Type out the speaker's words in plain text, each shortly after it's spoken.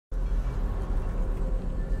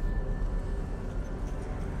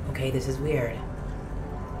Okay, this is weird.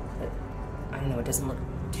 But, I don't know, it doesn't look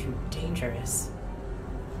too dangerous.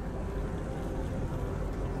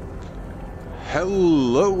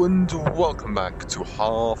 Hello and welcome back to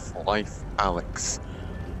Half-Life Alyx.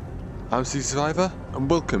 I'm CZSurvivor and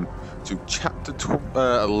welcome to chapter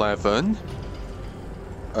 11,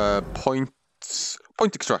 point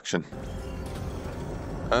extraction.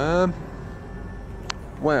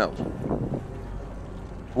 Well,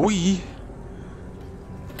 we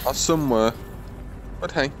are somewhere,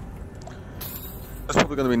 but hey, there's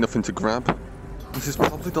probably going to be nothing to grab. This is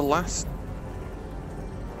probably the last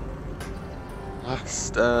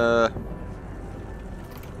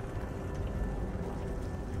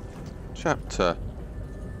chapter.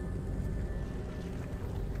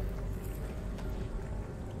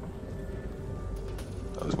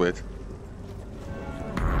 That was weird.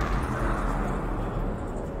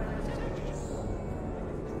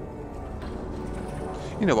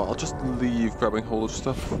 You know what, I'll just leave grabbing hold of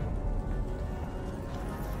stuff.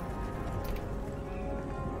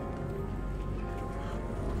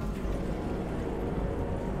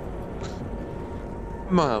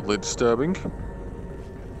 Mildly disturbing.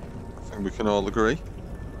 I think we can all agree.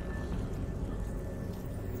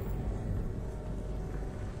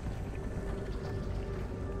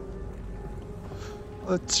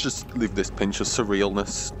 Let's just leave this pinch of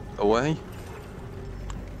surrealness away.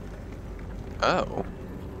 Oh.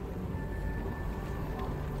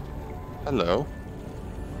 Hello.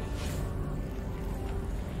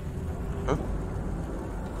 Huh?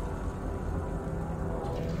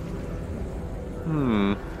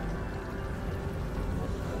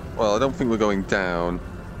 Well, I don't think we're going down.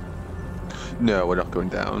 No, we're not going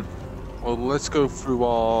down. Well, let's go through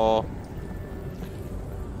our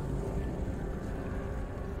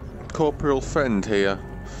corporeal friend here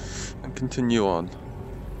and continue on.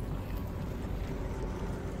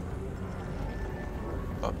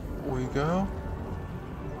 Up we go.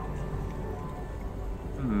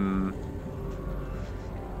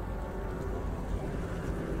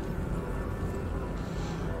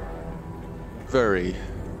 Very,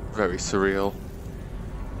 very surreal.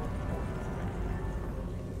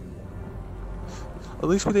 At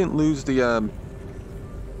least we didn't lose the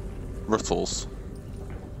ruttles.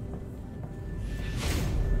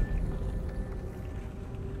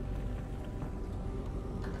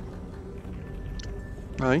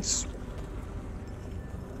 Nice.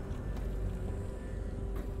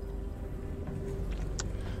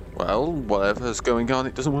 Well, whatever's going on,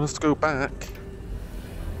 it doesn't want us to go back.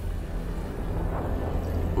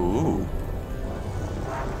 Ooh.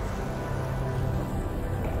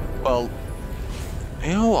 Well,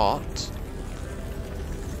 you know what?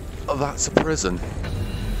 Oh, that's a prison.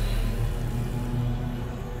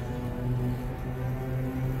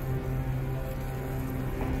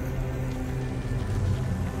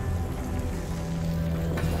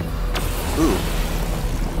 Ooh.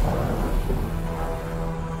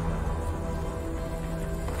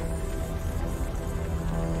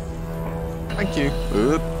 Thank you.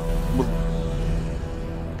 We'll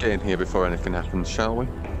get in here before anything happens, shall we?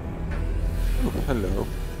 Oh, hello.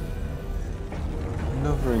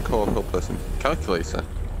 Another incorporeal person. Calculator.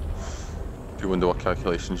 Do you wonder what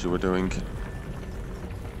calculations you were doing?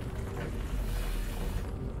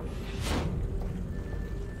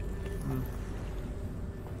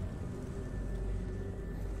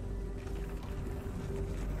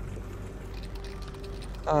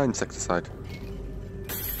 Ah, insecticide.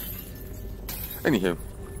 Anywho.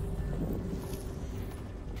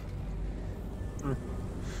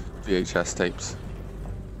 VHS tapes.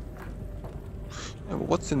 Yeah, well,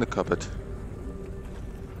 what's in the cupboard?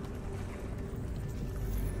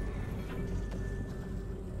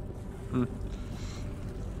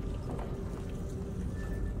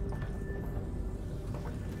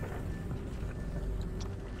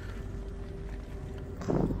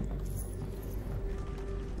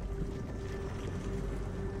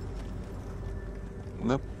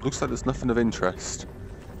 Nope, looks like there's nothing of interest.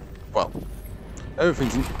 Well,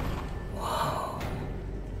 everything's in... Whoa.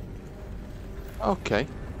 Okay.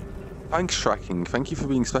 Thanks, tracking. Thank you for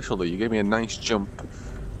being special, though. You gave me a nice jump.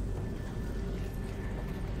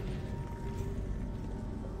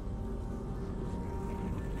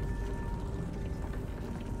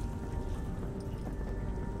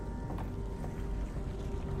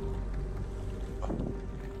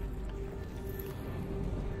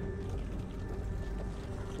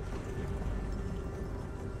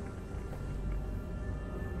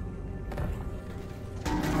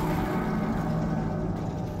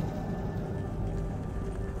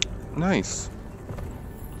 Nice.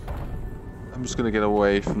 I'm just gonna get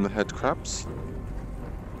away from the head crabs.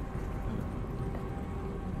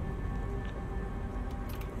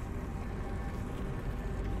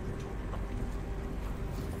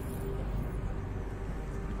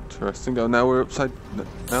 Interesting. Oh, now we're upside...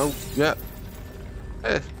 No, yeah.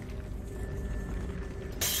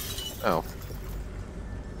 Oh.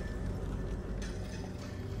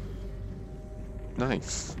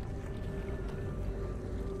 Nice.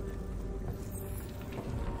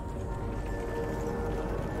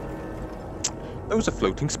 Those are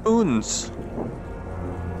floating spoons.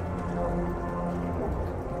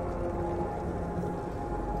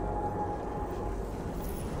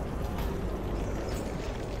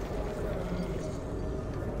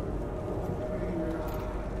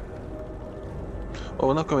 Oh,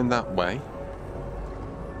 we're not going that way.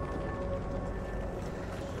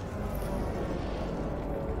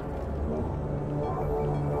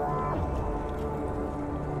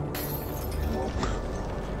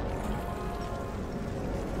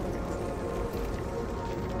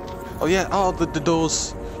 Oh yeah, oh the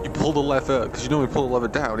doors, you pull the lever, because you know when you pull the lever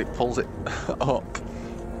down, it pulls it up.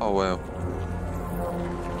 Oh wow.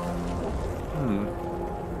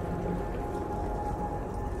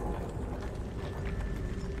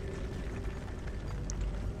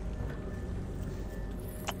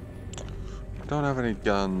 I don't have any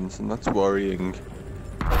guns, and that's worrying.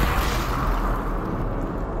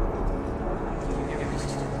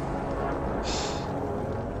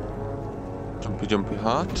 Jumpy jumpy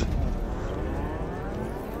heart.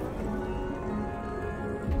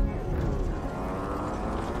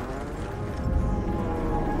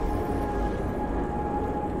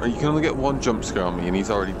 You can only get one jump scare on me and he's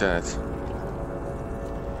already dead.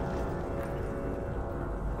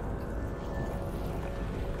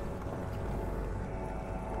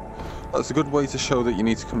 That's a good way to show that you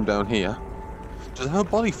need to come down here. Does her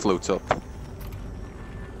body float up?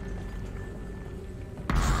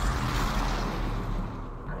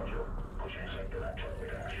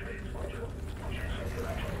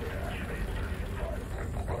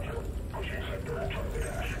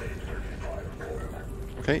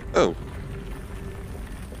 Okay, oh.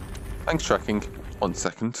 Thanks, tracking. 1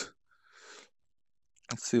 second.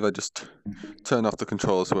 Let's see if I just turn off the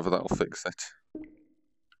controllers, whether that'll fix it.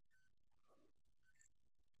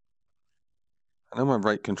 I know my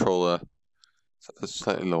right controller is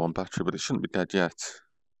slightly low on battery, but it shouldn't be dead yet.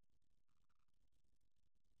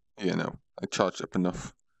 Yeah, no, I charged up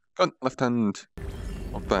enough. Go on, left hand.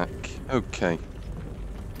 Or back. Okay.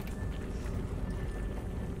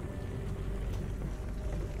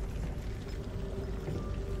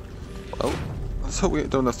 Well, let's hope we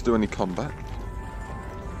don't have to do any combat.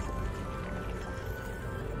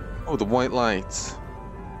 Oh, the white lights.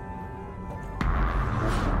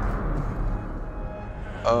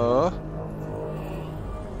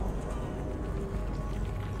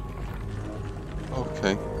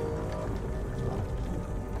 Okay.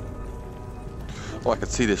 Oh, I could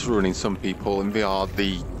see this ruining some people in VR,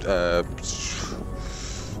 the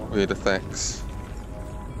weird effects.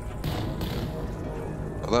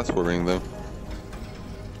 Oh, that's worrying though.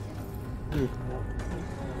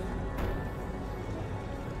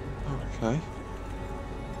 Okay.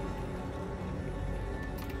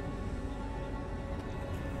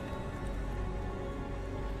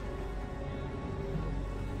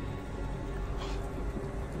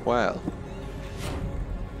 Well.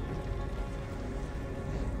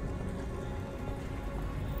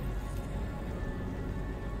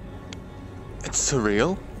 It's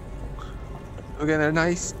surreal. We're getting a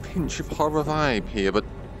nice pinch of horror vibe here, but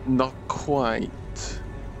not quite.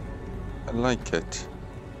 I like it.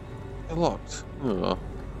 They're locked. Oh.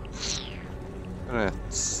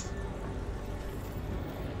 Rats.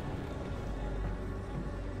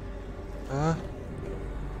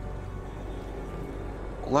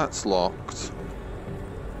 Well, that's locked.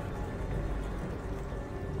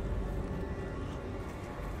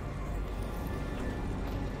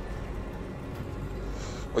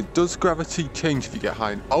 Wait, does gravity change if you get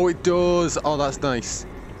high? Oh, it does! Oh, that's nice.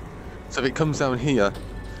 So if it comes down here,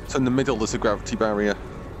 so in the middle there's a gravity barrier.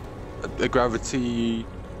 A gravity...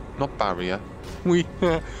 not barrier. We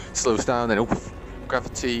slows down, then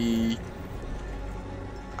gravity...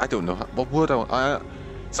 I don't know. What word I...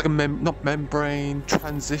 It's like a not membrane,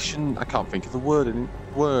 transition. I can't think of the word.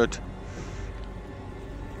 My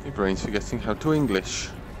brain's forgetting how to English.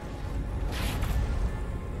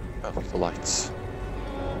 Oh, the lights.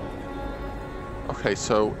 Okay,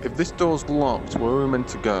 so if this door's locked, where are we meant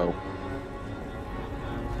to go?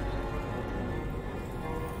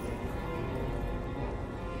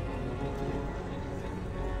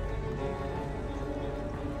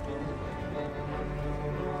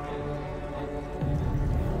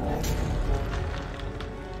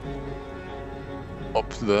 Up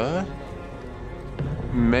there?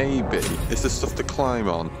 Maybe. Is there stuff to climb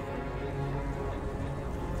on?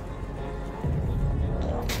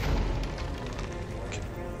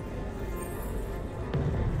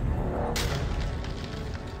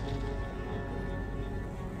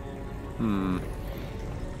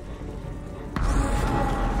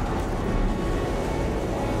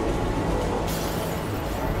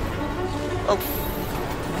 Oh.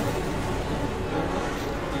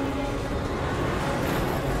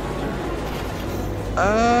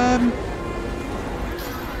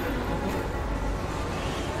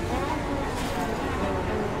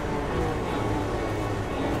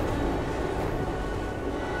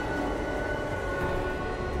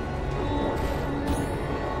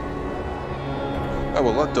 Oh,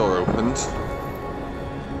 well, that door opened.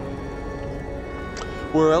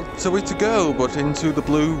 Where else are we to go but into the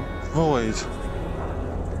blue void?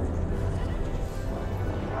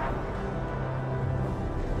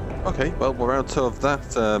 Okay, well, we're out of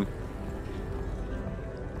that,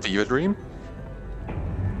 fever dream.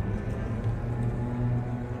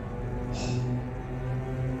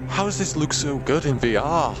 How does this look so good in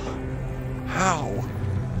VR? How?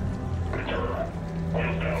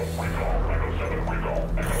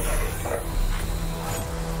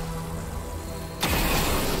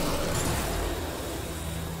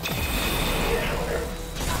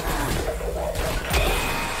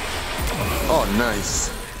 Oh,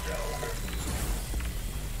 nice.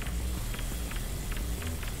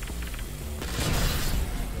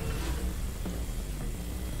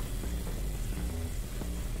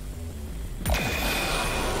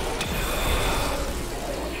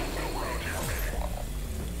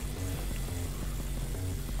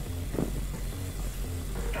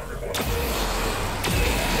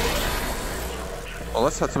 Well,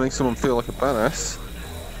 let's have to make someone feel like a badass.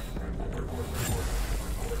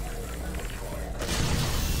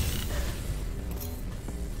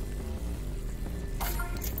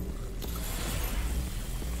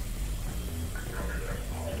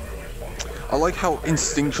 I like how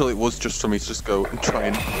instinctual it was just for me to just go and try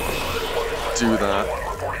and do that.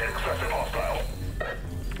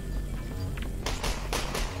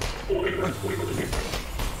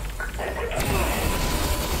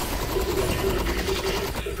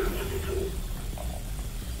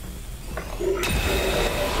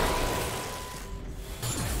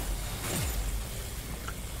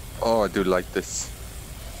 Oh, I do like this.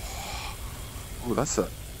 Oh, that's a...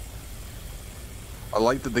 I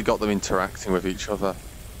like that they got them interacting with each other.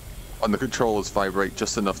 And the controllers vibrate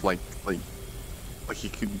just enough, like you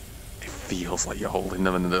can... It feels like you're holding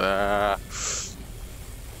them and...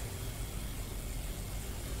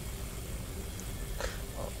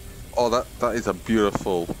 Oh, that is a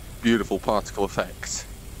beautiful, beautiful particle effect.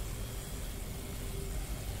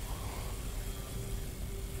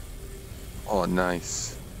 Oh,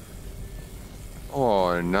 nice.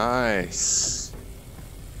 Oh, nice.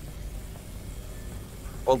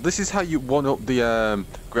 Well, this is how you one-up the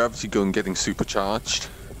gravity gun getting supercharged.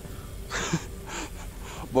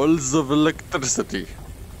 Balls of electricity.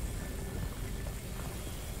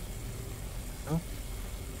 Huh?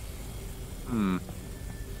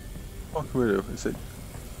 What can we do? Is it...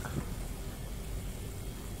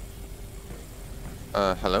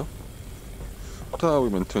 hello? What are we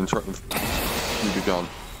meant to interact with? You be gone.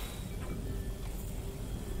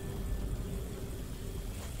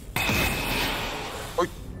 Oi!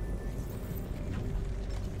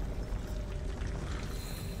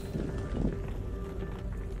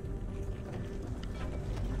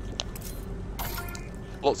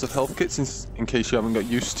 Lots of health kits in case you haven't got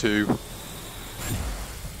used to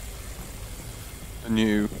the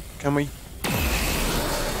new... Can we?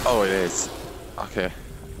 Oh, it is. Okay.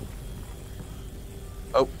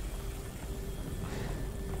 Oh.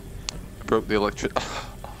 Broke the electric...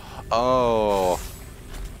 Oh.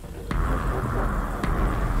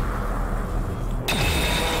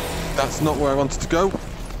 That's not where I wanted to go.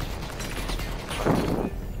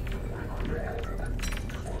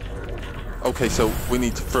 Okay, so we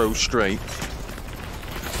need to throw straight.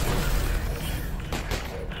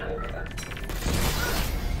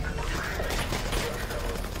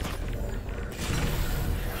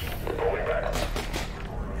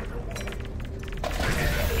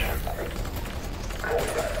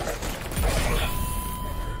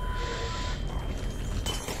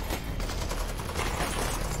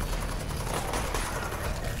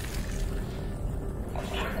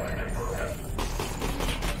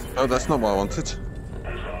 Oh, that's not what I wanted.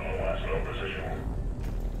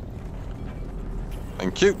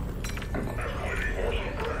 Thank you.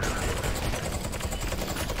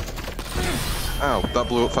 Ow, that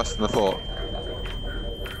blew up faster than I thought.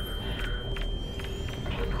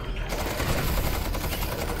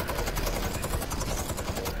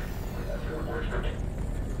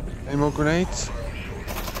 Any more grenades?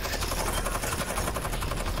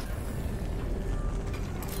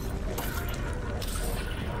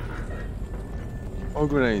 More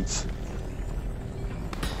grenades.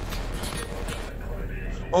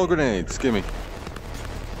 More grenades, gimme.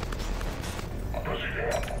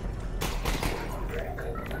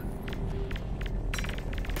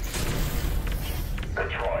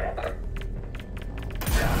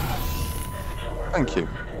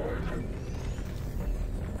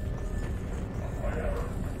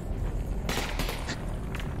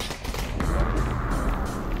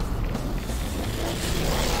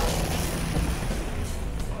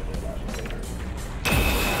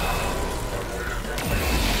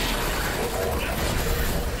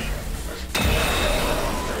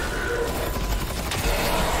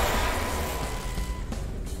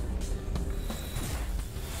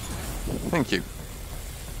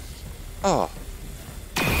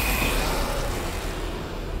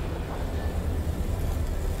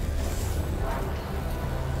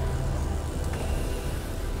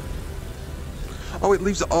 Oh, it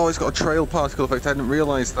leaves. Oh, it's got a trail particle effect. I didn't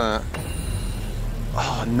realise that.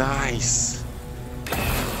 Oh, nice.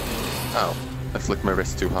 Oh, I flicked my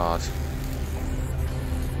wrist too hard.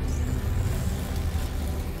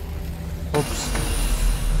 Oops.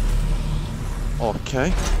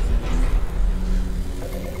 Okay.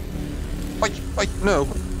 Wait, no.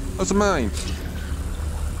 Those are mine.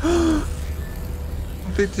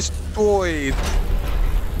 They destroyed.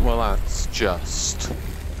 Well, that's just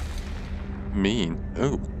mean.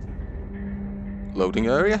 Oh. Loading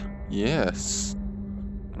area? Yes.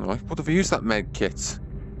 I would have used that med kit.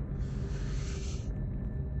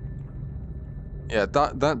 Yeah,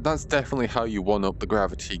 that's definitely how you one-up the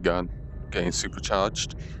gravity gun. Getting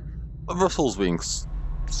supercharged. The Russell's being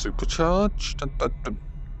supercharged?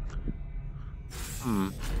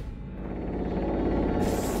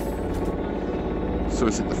 So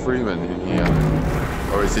is it the Freeman in here?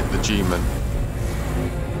 Or is it the G-Man?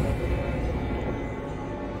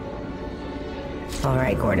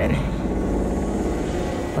 Alright, Gordon.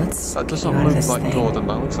 Let's That doesn't get out of look this like thing. Gordon,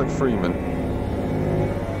 that looks like Freeman.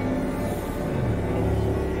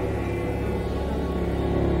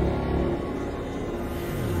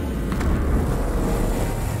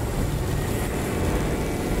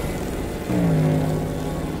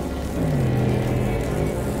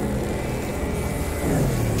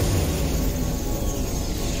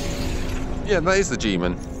 Yeah, that is the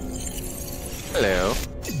G-Man. Hello.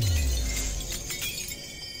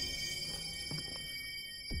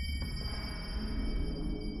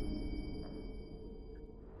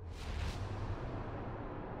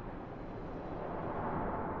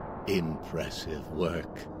 Impressive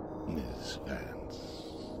work, Ms. Vance.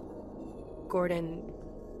 Gordon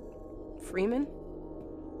Freeman?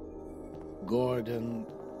 Gordon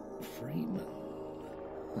Freeman.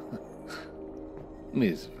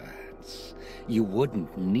 Ms. Vance, you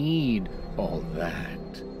wouldn't need all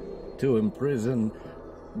that to imprison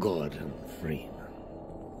Gordon Freeman.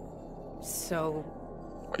 So,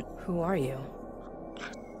 who are you?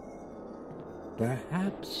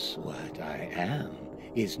 Perhaps what I am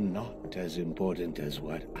is not as important as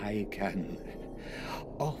what I can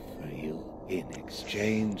offer you in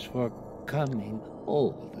exchange for coming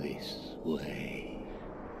all this way.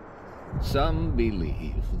 Some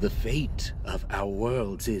believe the fate of our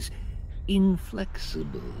worlds is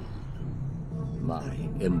inflexible. My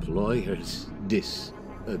employers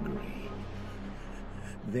disagree.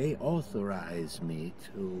 They authorize me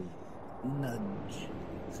to nudge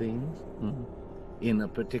things in a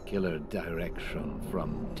particular direction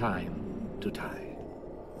from time to time.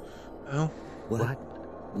 Oh. What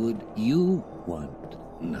would you want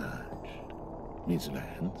nudged, Miss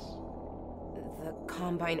Vance? The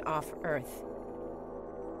Combine off Earth.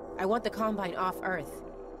 I want the Combine off Earth.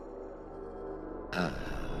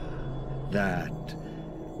 That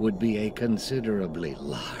would be a considerably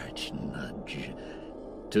large nudge.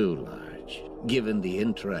 Too large, given the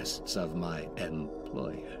interests of my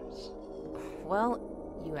employers. Well,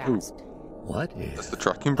 you asked. What if That's the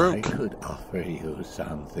tracking broke. I could offer you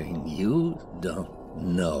something you don't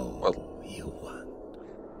know Well, you want?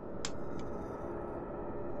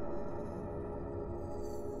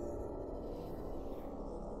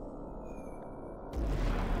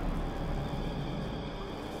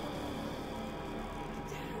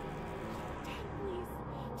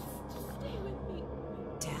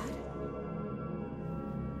 Dad?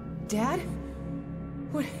 Dad?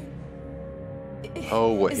 What?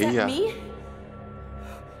 oh, we're Is here. that me?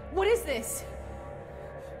 What is this?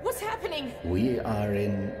 What's happening? We are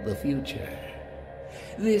in the future.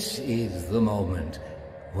 This is the moment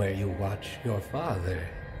where you watch your father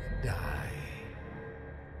die.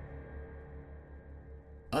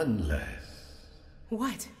 Unless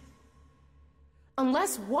What?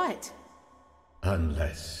 Unless what?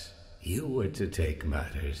 Unless you were to take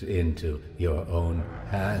matters into your own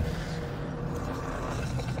hands.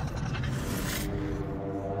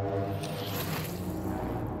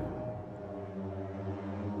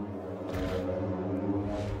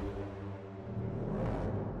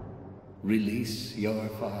 Release your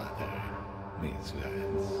father, Miss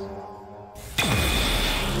Vance.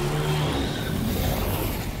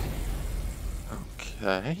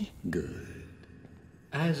 Okay. Good.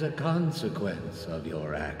 As a consequence of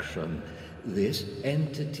your action, this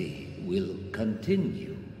entity will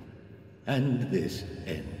continue, and this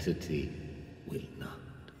entity will not.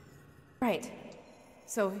 Right.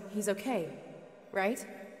 So he's okay, right?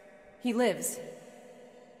 He lives.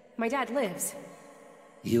 My dad lives.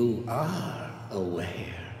 You are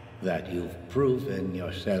aware that you've proven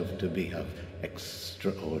yourself to be of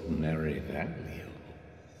extraordinary value.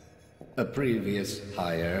 A previous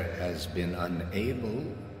hire has been unable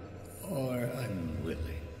or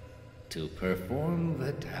unwilling to perform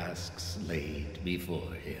the tasks laid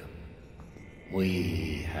before him.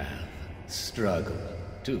 We have struggled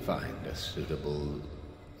to find a suitable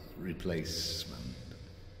replacement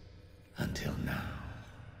until now.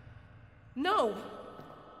 No!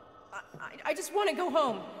 I just want to go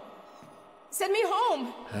home. Send me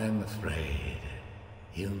home! I'm afraid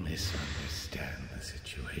you misunderstand the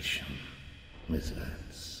situation, Miss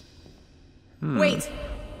Vance. Wait!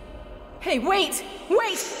 Hey, wait!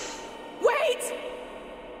 Wait! Wait!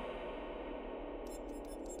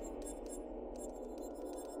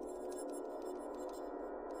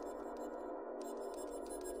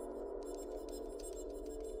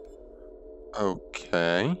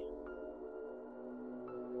 Okay.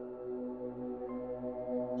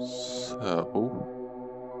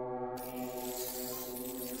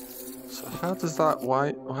 So how does that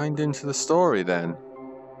wind into the story then?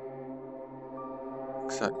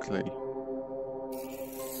 Exactly.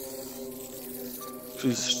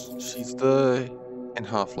 She's there in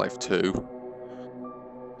Half-Life 2.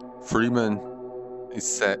 Freeman is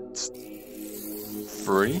set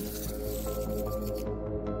free.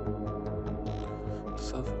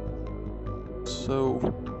 So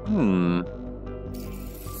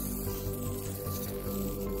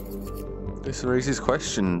this raises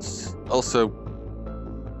questions. Also,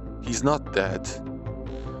 he's not dead.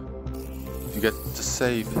 You get to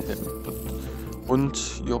save him, but wouldn't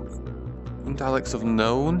Alyx have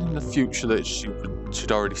known in the future that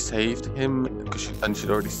she'd already saved him? And she'd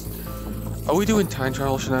already. Are we doing time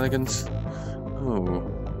travel shenanigans? Oh,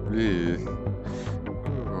 really?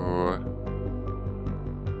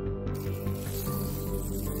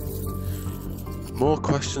 More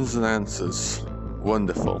questions than answers.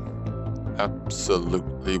 Wonderful.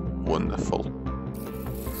 Absolutely wonderful.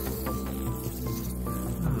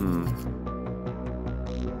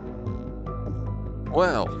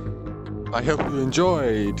 Well, I hope you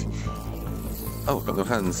enjoyed. Oh, got no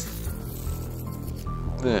hands.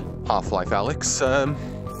 Yeah, Half-Life Alyx.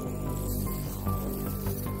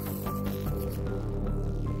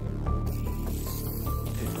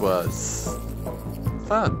 It was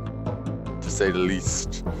fun, to say the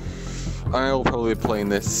least. I'll probably be playing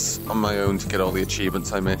this on my own to get all the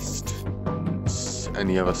achievements I missed. And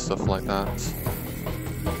any other stuff like that.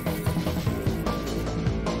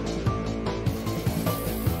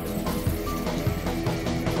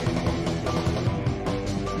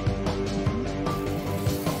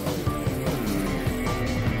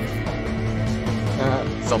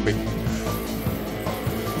 Zombie.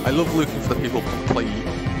 I love looking for the people who play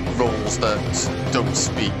roles that don't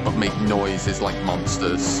speak but make noises like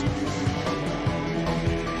monsters.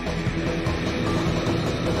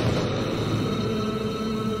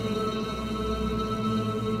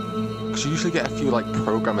 Because you usually get a few like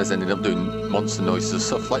programmers ending up doing monster noises and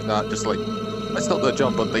stuff like that. Just like, it's not their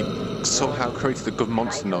job, but they somehow created a good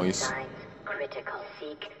monster noise. Critical,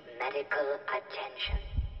 seek medical attention.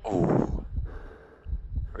 Oh.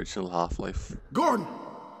 Original Half-Life. Gordon!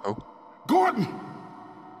 Oh. Gordon!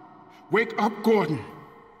 Wake up, Gordon.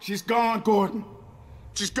 She's gone, Gordon.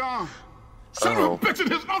 She's gone. Son of a bitch,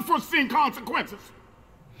 it has unforeseen consequences.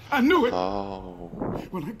 I knew it. Oh.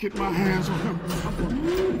 When I get my hands on him,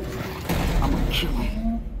 I'm gonna kill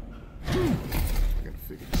him. I gotta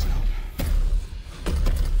figure this out.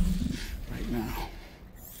 Right now.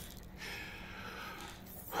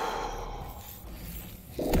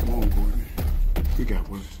 Come on, Gordon. We got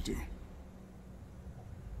work to do.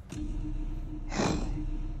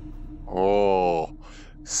 Oh,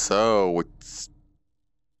 so it's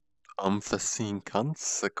unforeseen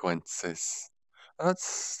consequences.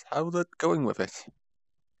 That's how they're going with it.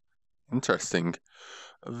 Interesting.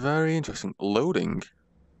 Very interesting. Loading.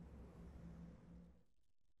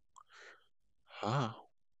 Ah.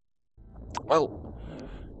 Well,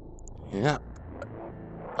 yeah.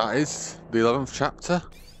 That is the 11th chapter.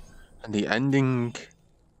 And the ending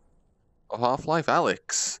of Half-Life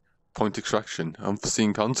Alyx. Point extraction.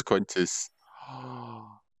 Unforeseen consequences.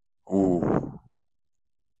 Ooh.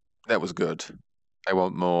 That was good. I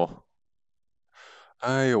want more.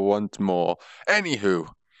 I want more. Anywho.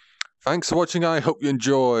 Thanks for watching. I hope you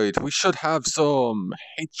enjoyed. We should have some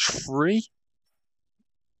H3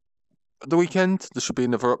 at the weekend. There should be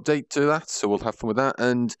another update to that. So we'll have fun with that.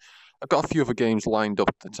 And I've got a few other games lined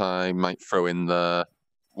up that I might throw in there.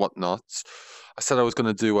 Whatnot. I said I was going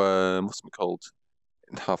to do what's it called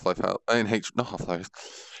in Half-Life in not Half-Life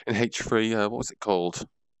in H3. What was it called?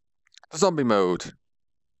 The zombie mode.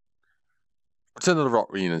 Return of the Rock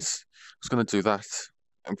Arenas. I was going to do that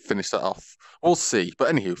and finish that off. We'll see.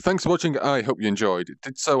 But anywho, thanks for watching. I hope you enjoyed. If you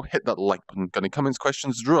did so, hit that like button. Got any comments,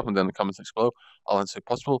 questions, drop them down in the comments section below. I'll answer if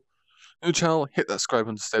possible. New channel, hit that subscribe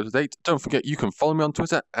button to stay up to date. Don't forget you can follow me on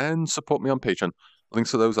Twitter and support me on Patreon.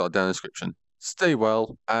 Links to those are down in the description. Stay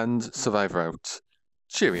well and Survivor out.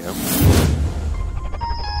 Cheerio.